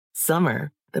Summer,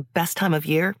 the best time of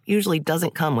year, usually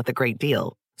doesn't come with a great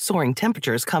deal. Soaring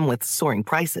temperatures come with soaring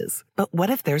prices. But what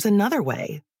if there's another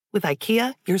way? With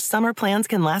IKEA, your summer plans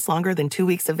can last longer than 2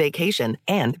 weeks of vacation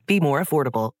and be more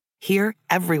affordable. Here,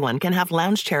 everyone can have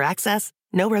lounge chair access,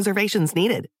 no reservations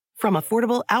needed. From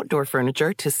affordable outdoor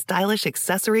furniture to stylish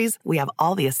accessories, we have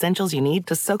all the essentials you need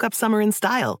to soak up summer in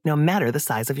style, no matter the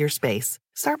size of your space.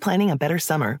 Start planning a better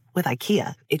summer with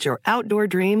IKEA. It's your outdoor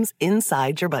dreams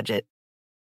inside your budget.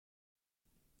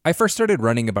 I first started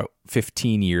running about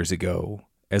 15 years ago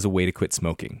as a way to quit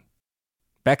smoking.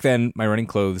 Back then, my running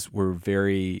clothes were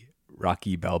very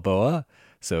Rocky Balboa,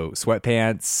 so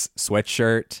sweatpants,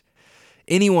 sweatshirt.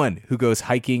 Anyone who goes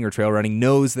hiking or trail running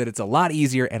knows that it's a lot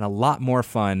easier and a lot more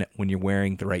fun when you're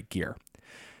wearing the right gear.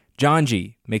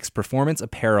 Janji makes performance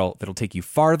apparel that'll take you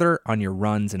farther on your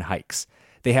runs and hikes.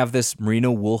 They have this merino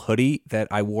wool hoodie that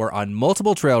I wore on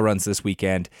multiple trail runs this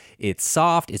weekend. It's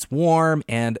soft, it's warm,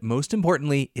 and most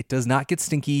importantly, it does not get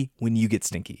stinky when you get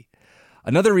stinky.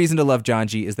 Another reason to love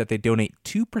Janji is that they donate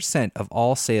 2% of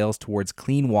all sales towards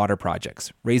clean water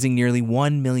projects, raising nearly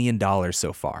 $1 million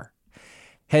so far.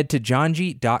 Head to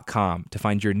janji.com to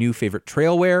find your new favorite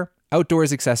trail wear,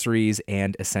 outdoors accessories,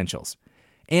 and essentials.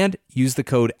 And use the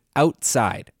code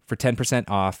OUTSIDE for 10%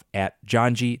 off at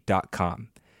janji.com.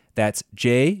 That's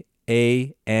JANJI.com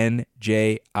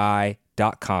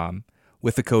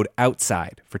with the code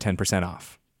OUTSIDE for 10%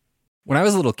 off. When I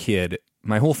was a little kid,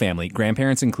 my whole family,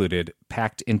 grandparents included,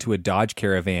 packed into a Dodge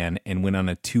Caravan and went on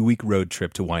a 2-week road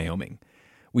trip to Wyoming.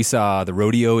 We saw the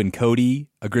rodeo in Cody,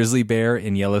 a grizzly bear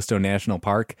in Yellowstone National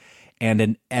Park, and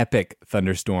an epic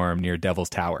thunderstorm near Devil's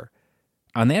Tower.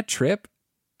 On that trip,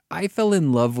 I fell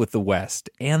in love with the West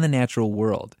and the natural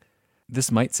world.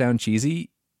 This might sound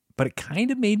cheesy, but it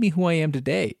kind of made me who I am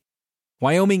today.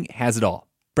 Wyoming has it all.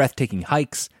 Breathtaking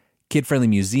hikes, kid-friendly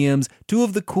museums, 2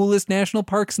 of the coolest national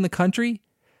parks in the country.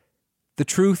 The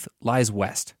truth lies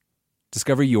west.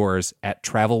 Discover yours at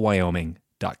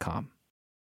travelwyoming.com.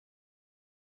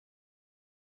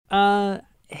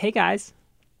 Hey guys.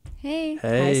 Hey.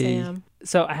 Hi, Sam.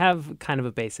 So I have kind of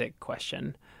a basic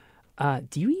question.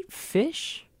 Do you eat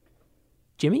fish,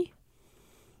 Jimmy?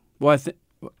 Well,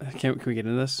 can we get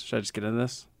into this? Should I just get into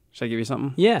this? Should I give you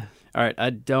something? Yeah. All right. I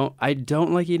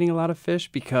don't like eating a lot of fish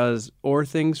or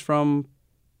things from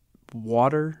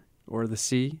water or the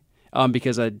sea,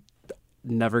 because I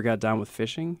never got down with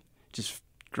fishing. Just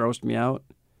grossed me out.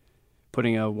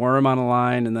 Putting a worm on a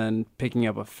line and then picking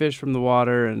up a fish from the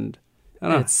water, and I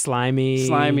don't know. It's slimy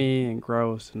and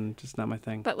gross, and just not my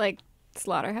thing. But like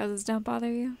slaughterhouses don't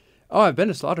bother you? Oh, I've been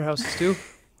to slaughterhouses too.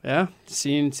 Yeah,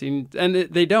 seen, and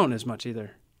they don't as much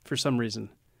either for some reason.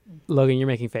 Logan, you're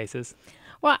making faces.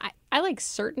 Well, I like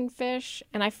certain fish,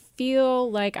 and I feel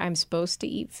like I'm supposed to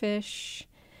eat fish.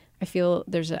 I feel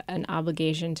there's an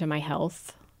obligation to my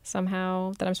health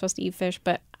somehow that I'm supposed to eat fish,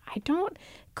 but I don't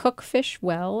cook fish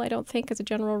well, I don't think, as a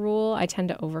general rule. I tend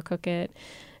to overcook it.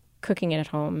 Cooking it at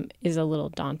home is a little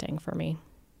daunting for me.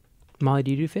 Molly,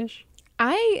 do you do fish?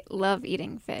 I love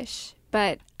eating fish,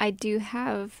 but I do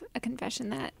have a confession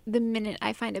that the minute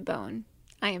I find a bone,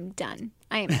 I am done.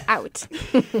 I am out.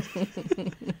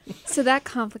 So that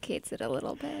complicates it a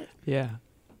little bit. Yeah.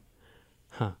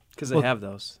 Huh. Because they have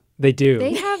those. They do.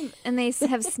 They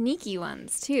have sneaky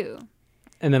ones too.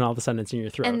 And then all of a sudden it's in your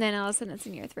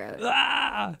throat.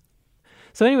 Ah!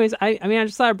 So anyways, I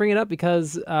just thought I'd bring it up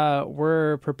because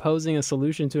we're proposing a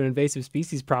solution to an invasive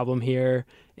species problem here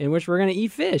in which we're going to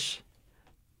eat fish.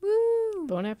 Woo!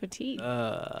 Bon appetit.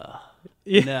 Nah.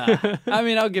 I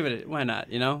mean, I'll give it. Why not?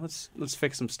 Let's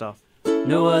fix some stuff.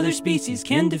 No other species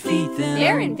can defeat them.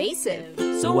 They're invasive.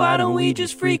 So why don't we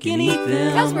just freaking eat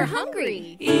them? Because we're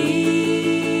hungry. Eat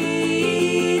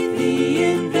the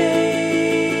invaders.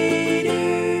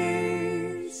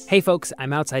 Hey folks,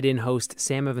 I'm Outside In host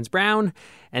Sam Evans-Brown,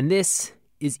 and this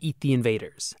is Eat the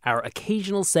Invaders, our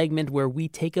occasional segment where we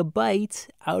take a bite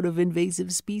out of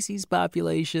invasive species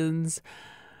populations.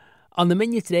 On the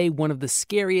menu today, one of the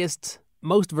scariest,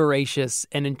 most voracious,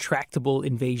 and intractable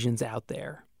invasions out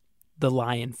there, the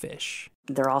lionfish.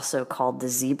 They're also called the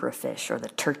zebrafish or the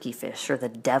turkey fish or the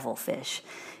devilfish.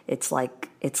 It's like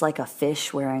a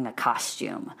fish wearing a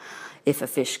costume. If a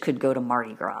fish could go to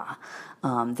Mardi Gras,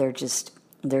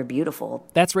 they're beautiful.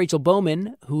 That's Rachel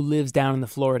Bowman, who lives down in the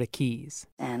Florida Keys.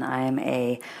 And I am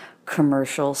a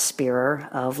commercial spearer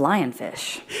of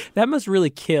lionfish. That must really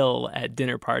kill at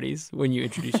dinner parties when you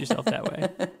introduce yourself that way.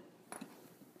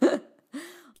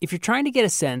 If you're trying to get a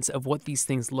sense of what these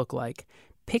things look like,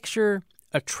 picture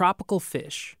a tropical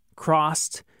fish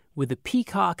crossed with a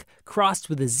peacock, crossed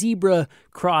with a zebra,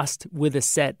 crossed with a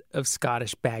set of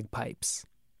Scottish bagpipes.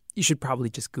 You should probably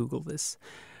just Google this.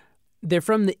 They're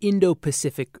from the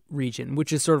Indo-Pacific region,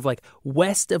 which is sort of like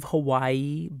west of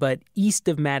Hawaii, but east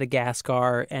of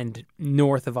Madagascar and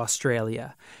north of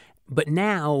Australia. But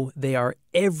now they are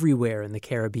everywhere in the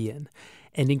Caribbean,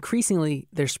 and increasingly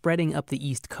they're spreading up the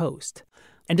East Coast.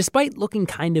 And despite looking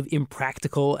kind of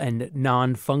impractical and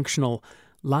non-functional,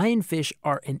 lionfish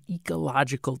are an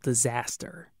ecological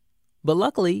disaster. But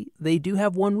luckily, they do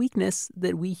have one weakness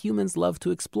that we humans love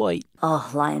to exploit. Oh,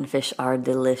 lionfish are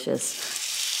delicious.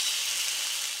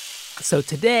 So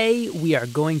today, we are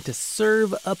going to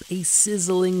serve up a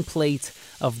sizzling plate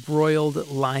of broiled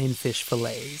lionfish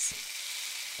fillets.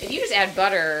 If you just add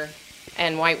butter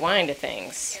and white wine to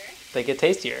things, They get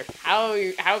tastier.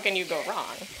 how can you go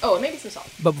wrong? Oh, and maybe some salt.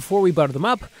 But before we butter them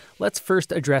up, let's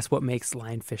first address what makes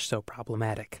lionfish so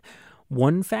problematic.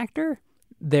 One factor?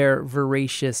 Their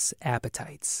voracious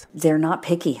appetites. They're not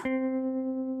picky.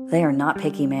 They are not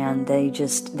picky, man. They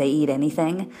eat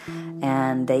anything,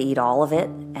 and they eat all of it,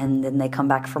 and then they come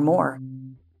back for more.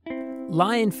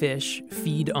 Lionfish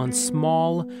feed on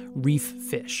small reef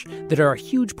fish that are a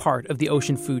huge part of the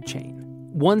ocean food chain.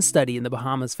 One study in the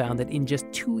Bahamas found that in just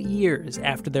 2 years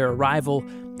after their arrival,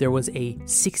 there was a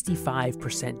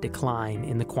 65% decline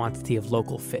in the quantity of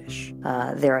local fish.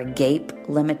 They're a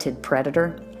gape-limited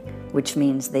predator, which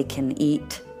means they can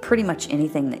eat pretty much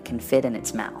anything that can fit in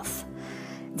its mouth.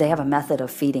 They have a method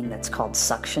of feeding that's called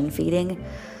suction feeding.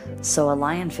 So a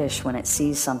lionfish, when it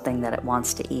sees something that it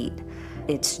wants to eat,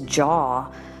 its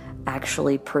jaw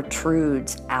actually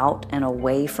protrudes out and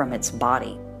away from its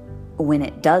body. When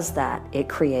it does that, it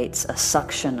creates a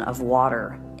suction of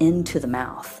water into the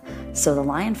mouth. So the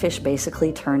lionfish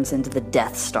basically turns into the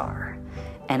Death Star,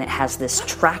 and it has this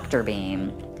tractor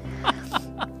beam.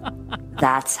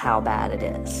 That's how bad it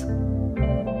is.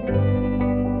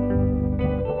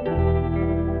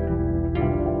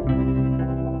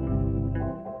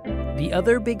 The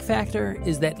other big factor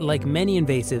is that, like many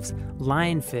invasives,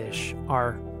 lionfish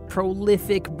are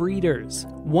prolific breeders.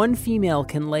 One female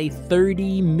can lay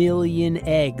 30 million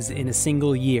eggs in a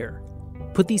single year.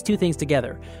 Put these two things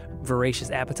together, voracious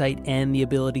appetite and the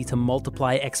ability to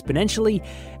multiply exponentially,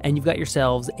 and you've got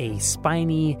yourselves a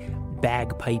spiny,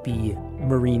 bagpipey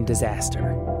marine disaster.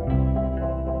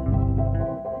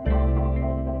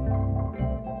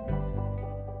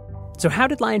 So how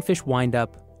did lionfish wind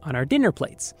up on our dinner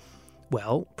plates?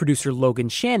 Well, producer Logan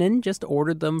Shannon just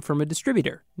ordered them from a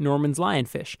distributor, Norman's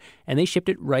Lionfish, and they shipped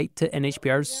it right to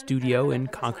NHPR's studio in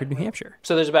Concord, New Hampshire.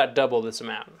 So there's about double this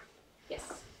amount. Yes.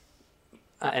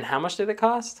 And how much did it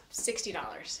cost?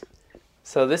 $60.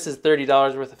 So this is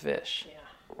 $30 worth of fish. Yeah.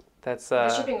 That's The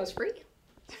shipping was free.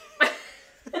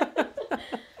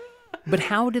 But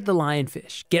how did the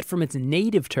lionfish get from its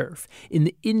native turf in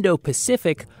the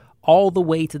Indo-Pacific all the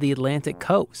way to the Atlantic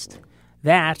coast?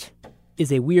 That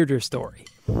is a weirder story.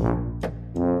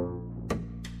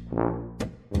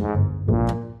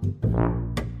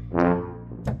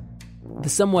 The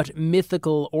somewhat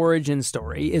mythical origin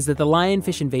story is that the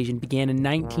lionfish invasion began in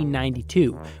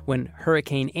 1992 when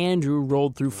Hurricane Andrew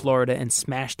rolled through Florida and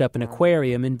smashed up an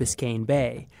aquarium in Biscayne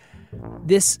Bay.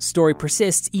 This story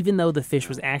persists even though the fish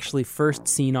was actually first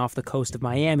seen off the coast of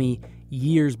Miami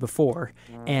years before,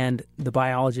 and the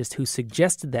biologist who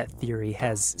suggested that theory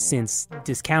has since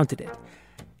discounted it.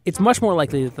 It's much more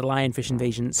likely that the lionfish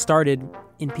invasion started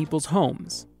in people's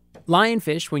homes.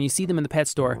 Lionfish, when you see them in the pet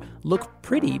store, look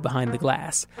pretty behind the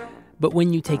glass. But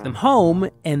when you take them home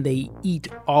and they eat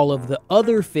all of the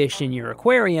other fish in your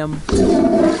aquarium,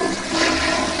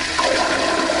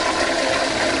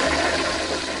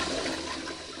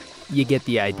 you get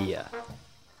the idea.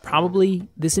 Probably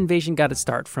this invasion got its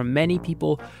start from many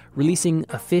people releasing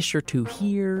a fish or two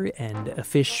here and a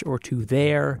fish or two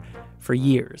there for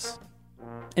years.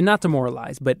 And not to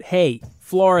moralize, but hey,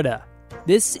 Florida.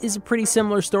 This is a pretty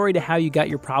similar story to how you got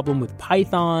your problem with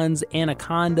pythons,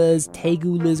 anacondas,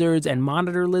 tegu lizards, and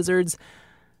monitor lizards.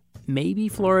 Maybe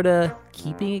Florida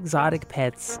keeping exotic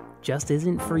pets just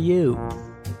isn't for you.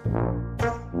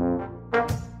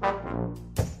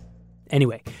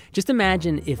 Anyway, just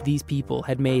imagine if these people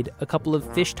had made a couple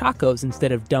of fish tacos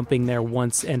instead of dumping their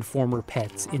once and former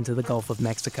pets into the Gulf of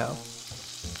Mexico.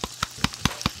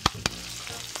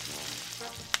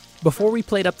 Before we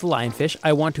plate up the lionfish,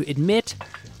 I want to admit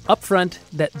up front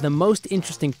that the most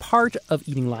interesting part of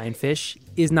eating lionfish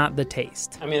is not the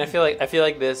taste. I mean, I feel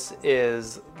like this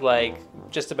is like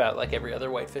just about like every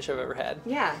other whitefish I've ever had.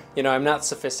 Yeah. You know, I'm not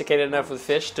sophisticated enough with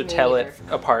fish to tell it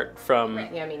apart from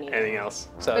Yeah, me neither. anything else.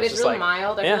 So But it's just really like,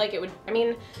 mild. I yeah. feel like it would. I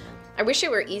mean, I wish it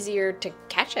were easier to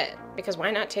catch it, because why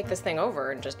not take this thing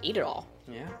over and just eat it all?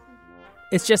 Yeah.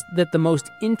 It's just that the most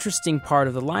interesting part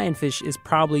of the lionfish is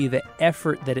probably the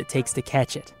effort that it takes to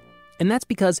catch it. And that's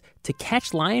because to catch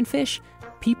lionfish,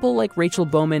 people like Rachel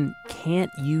Bowman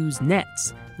can't use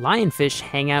nets. Lionfish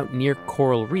hang out near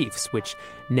coral reefs, which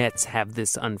nets have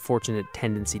this unfortunate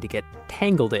tendency to get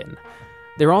tangled in.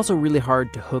 They're also really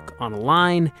hard to hook on a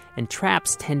line, and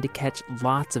traps tend to catch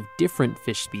lots of different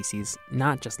fish species,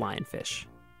 not just lionfish.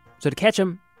 So to catch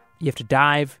them, you have to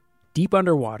dive deep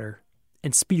underwater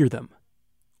and spear them,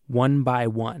 one by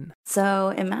one. So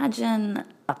imagine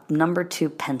a number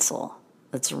 2 pencil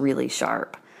that's really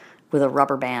sharp with a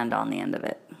rubber band on the end of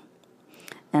it.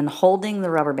 And holding the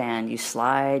rubber band, you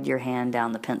slide your hand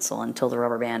down the pencil until the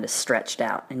rubber band is stretched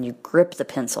out, and you grip the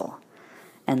pencil.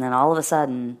 And then all of a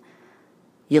sudden,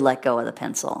 you let go of the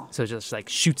pencil. So it just like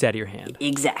shoots out of your hand.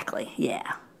 Exactly,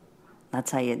 yeah.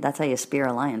 That's how you spear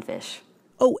a lionfish.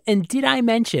 Oh, and did I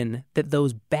mention that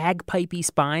those bagpipey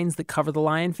spines that cover the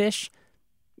lionfish?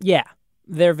 Yeah,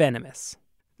 they're venomous.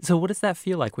 So what does that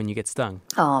feel like when you get stung?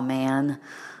 Oh, man.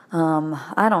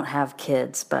 I don't have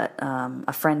kids, but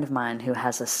a friend of mine who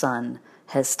has a son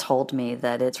has told me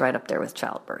that it's right up there with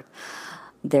childbirth.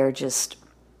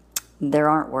 There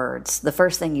aren't words. The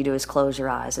first thing you do is close your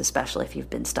eyes, especially if you've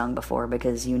been stung before,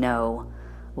 because you know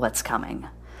what's coming.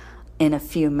 In a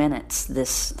few minutes,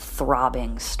 this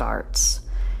throbbing starts,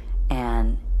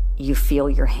 and you feel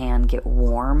your hand get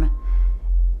warm,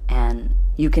 and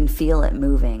you can feel it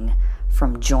moving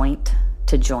from joint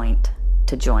to joint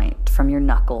to joint, from your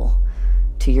knuckle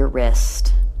to your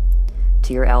wrist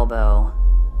to your elbow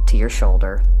to your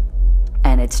shoulder.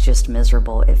 And it's just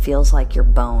miserable. It feels like your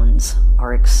bones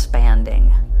are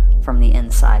expanding from the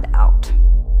inside out.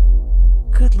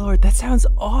 Good Lord, that sounds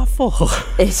awful.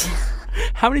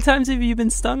 How many times have you been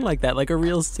stung like that, like a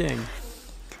real sting?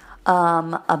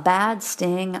 A bad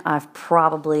sting, I've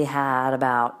probably had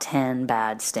about 10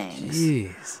 bad stings.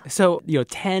 Jeez. So,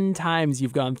 10 times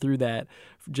you've gone through that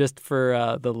just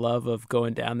for the love of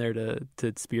going down there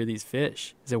to spear these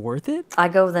fish. Is it worth it? I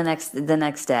go the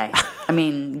next day. I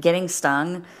mean, getting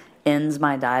stung ends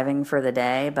my diving for the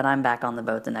day, but I'm back on the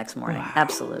boat the next morning. Wow.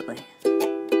 Absolutely.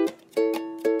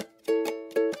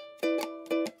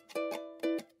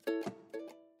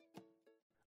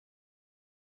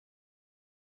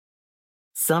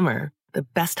 Summer, the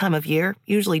best time of year,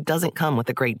 usually doesn't come with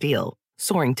a great deal.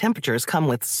 Soaring temperatures come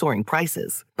with soaring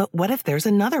prices. But what if there's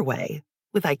another way?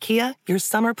 With IKEA, your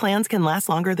summer plans can last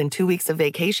longer than 2 weeks of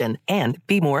vacation and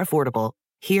be more affordable.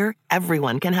 Here,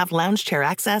 everyone can have lounge chair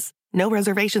access, no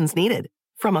reservations needed.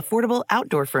 From affordable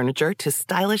outdoor furniture to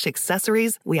stylish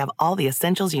accessories, we have all the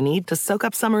essentials you need to soak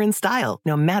up summer in style,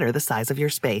 no matter the size of your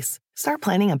space. Start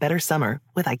planning a better summer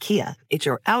with IKEA. It's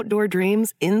your outdoor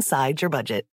dreams inside your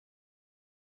budget.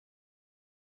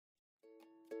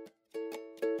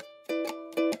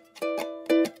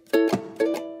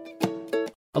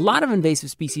 A lot of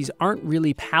invasive species aren't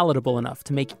really palatable enough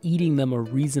to make eating them a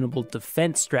reasonable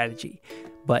defense strategy.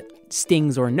 But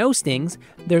stings or no stings,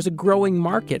 there's a growing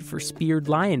market for speared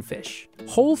lionfish.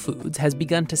 Whole Foods has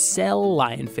begun to sell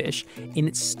lionfish in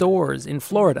its stores in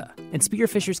Florida, and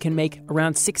spearfishers can make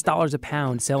around $6 a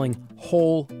pound selling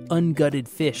whole, ungutted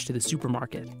fish to the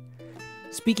supermarket.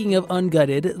 Speaking of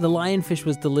ungutted, the lionfish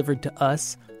was delivered to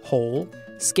us whole.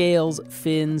 Scales,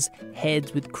 fins,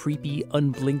 heads with creepy,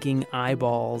 unblinking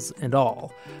eyeballs, and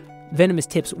all. Venomous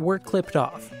tips were clipped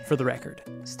off, for the record.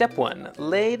 Step 1.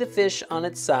 Lay the fish on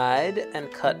its side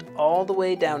and cut all the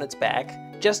way down its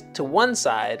back, just to one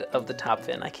side of the top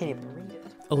fin. I can't even read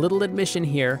it. A little admission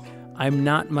here. I'm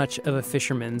not much of a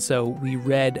fisherman, so we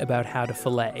read about how to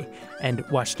fillet and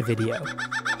watched a video.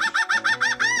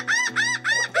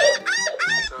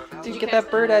 Dude, get that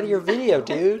bird out of your video,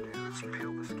 dude.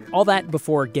 All that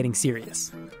before getting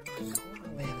serious.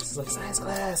 Oh man, this is like science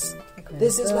class.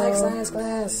 This is like science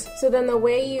class. So then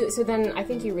I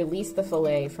think you release the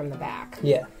fillet from the back.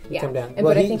 Yeah. Come down.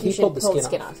 But I think you should pull the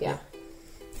skin off. Yeah.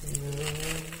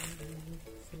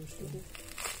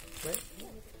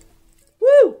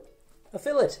 Woo! A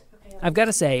fillet. I've got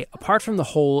to say, apart from the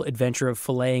whole adventure of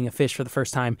filleting a fish for the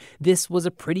first time, this was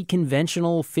a pretty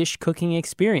conventional fish cooking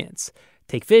experience.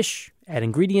 Take fish, add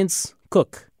ingredients,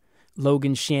 cook.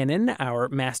 Logan Shannon, our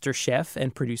master chef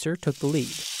and producer, took the lead.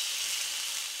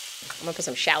 I'm going to put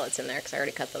some shallots in there because I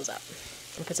already cut those up.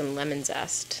 I'm going to put some lemon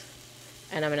zest,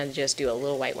 and I'm going to just do a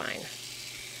little white wine.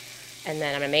 And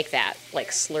then I'm going to make that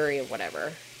like slurry of whatever.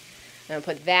 I'm going to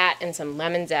put that and some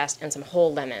lemon zest and some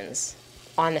whole lemons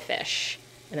on the fish,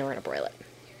 and then we're going to broil it.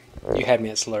 You had me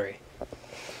at slurry.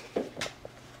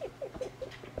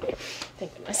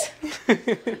 Thank goodness.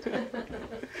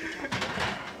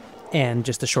 And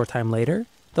just a short time later,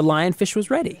 the lionfish was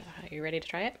ready. Are you ready to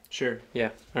try it? Sure. Yeah.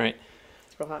 All right.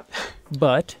 It's real hot.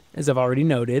 But, as I've already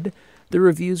noted, The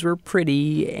reviews were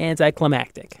pretty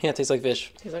anticlimactic. Yeah, it tastes like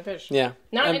fish. Tastes like fish. Yeah.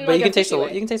 Not in but like you a can taste fishy the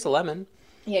way. you can taste the lemon.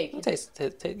 Yeah, you can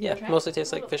Yeah, mostly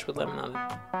tastes like fish with lemon on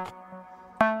it.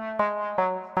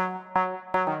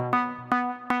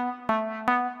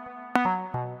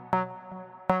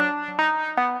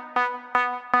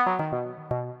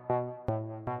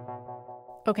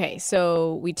 Okay,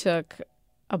 so we took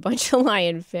a bunch of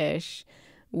lionfish.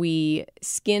 We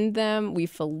skinned them. We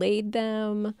filleted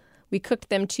them. We cooked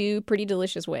them 2 pretty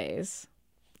delicious ways.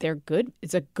 They're good.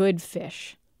 It's a good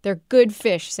fish. They're good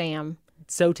fish, Sam.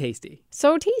 It's so tasty.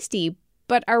 So tasty.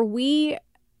 But are we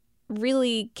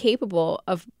really capable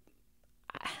of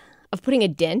putting a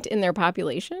dent in their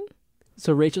population?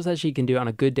 So Rachel says she can do on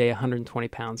a good day 120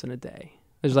 pounds in a day.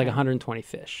 There's like 120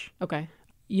 fish. Okay.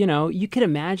 You know, you could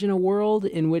imagine a world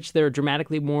in which there are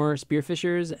dramatically more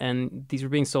spearfishers and these were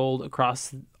being sold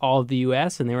across all of the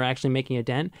U.S. and they were actually making a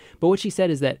dent. But what she said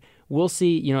is that we'll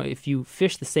see, you know, if you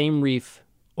fish the same reef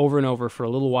over and over for a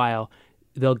little while,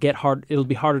 it'll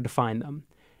be harder to find them.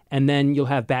 And then you'll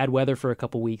have bad weather for a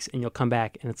couple weeks and you'll come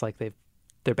back and it's like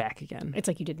they're back again. It's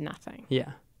like you did nothing.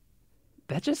 Yeah.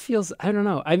 That just feels, I don't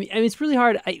know. I mean, it's really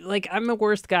hard. I'm the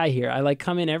worst guy here. I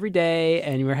come in every day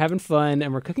and we're having fun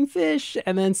and we're cooking fish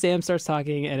and then Sam starts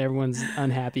talking and everyone's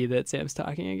unhappy that Sam's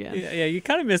talking again. Yeah, you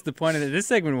kind of missed the point of it. This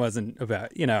segment wasn't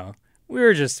about, we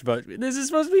were just this is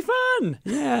supposed to be fun.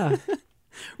 Yeah.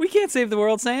 We can't save the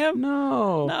world, Sam.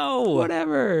 No.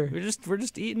 Whatever. We're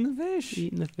just eating the fish.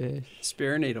 Eating the fish.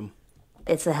 Spearinate them.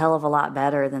 It's a hell of a lot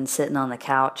better than sitting on the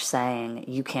couch saying,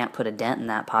 you can't put a dent in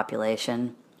that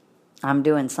population. I'm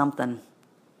doing something.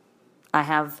 I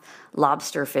have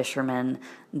lobster fishermen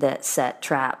that set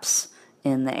traps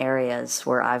in the areas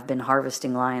where I've been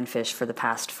harvesting lionfish for the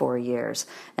past 4 years.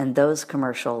 And those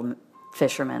commercial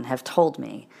fishermen have told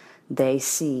me they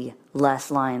see less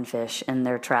lionfish in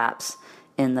their traps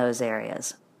in those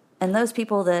areas. And those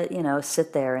people that,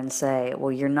 sit there and say,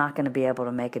 well, you're not going to be able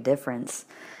to make a difference.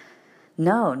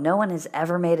 No one has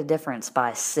ever made a difference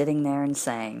by sitting there and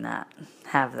saying that,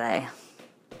 have they?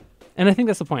 And I think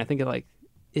that's the point. I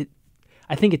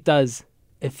think it does.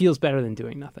 It feels better than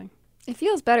doing nothing. It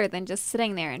feels better than just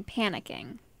sitting there and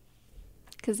panicking.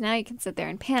 Because now you can sit there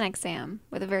and panic, Sam,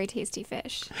 with a very tasty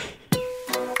fish.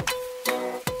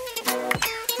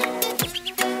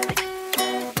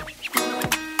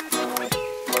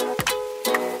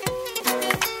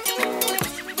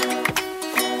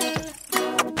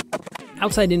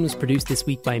 Outside In was produced this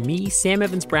week by me, Sam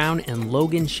Evans-Brown, and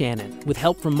Logan Shannon, with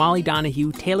help from Molly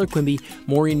Donahue, Taylor Quimby,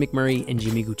 Maureen McMurray, and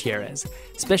Jimmy Gutierrez.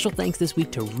 Special thanks this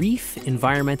week to Reef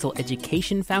Environmental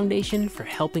Education Foundation for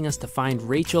helping us to find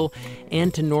Rachel,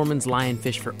 and to Norman's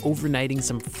Lionfish for overnighting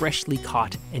some freshly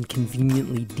caught and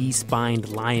conveniently de-spined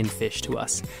lionfish to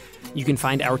us. You can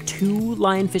find our 2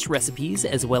 lionfish recipes,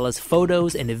 as well as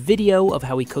photos and a video of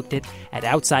how we cooked it at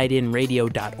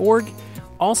outsideinradio.org.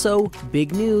 Also,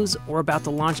 big news, we're about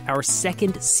to launch our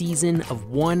 2nd season of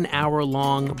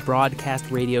 1-hour-long broadcast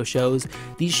radio shows.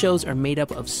 These shows are made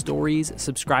up of stories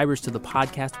subscribers to the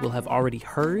podcast will have already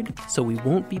heard, so we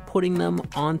won't be putting them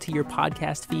onto your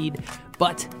podcast feed.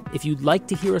 But if you'd like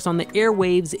to hear us on the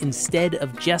airwaves instead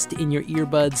of just in your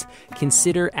earbuds,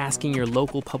 consider asking your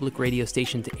local public radio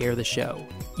station to air the show.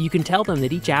 You can tell them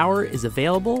that each hour is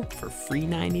available for free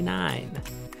 $99.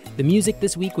 The music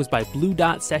this week was by Blue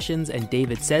Dot Sessions and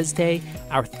David Sezte.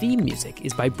 Our theme music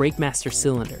is by Breakmaster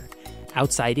Cylinder.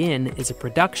 Outside In is a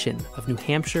production of New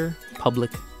Hampshire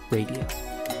Public Radio.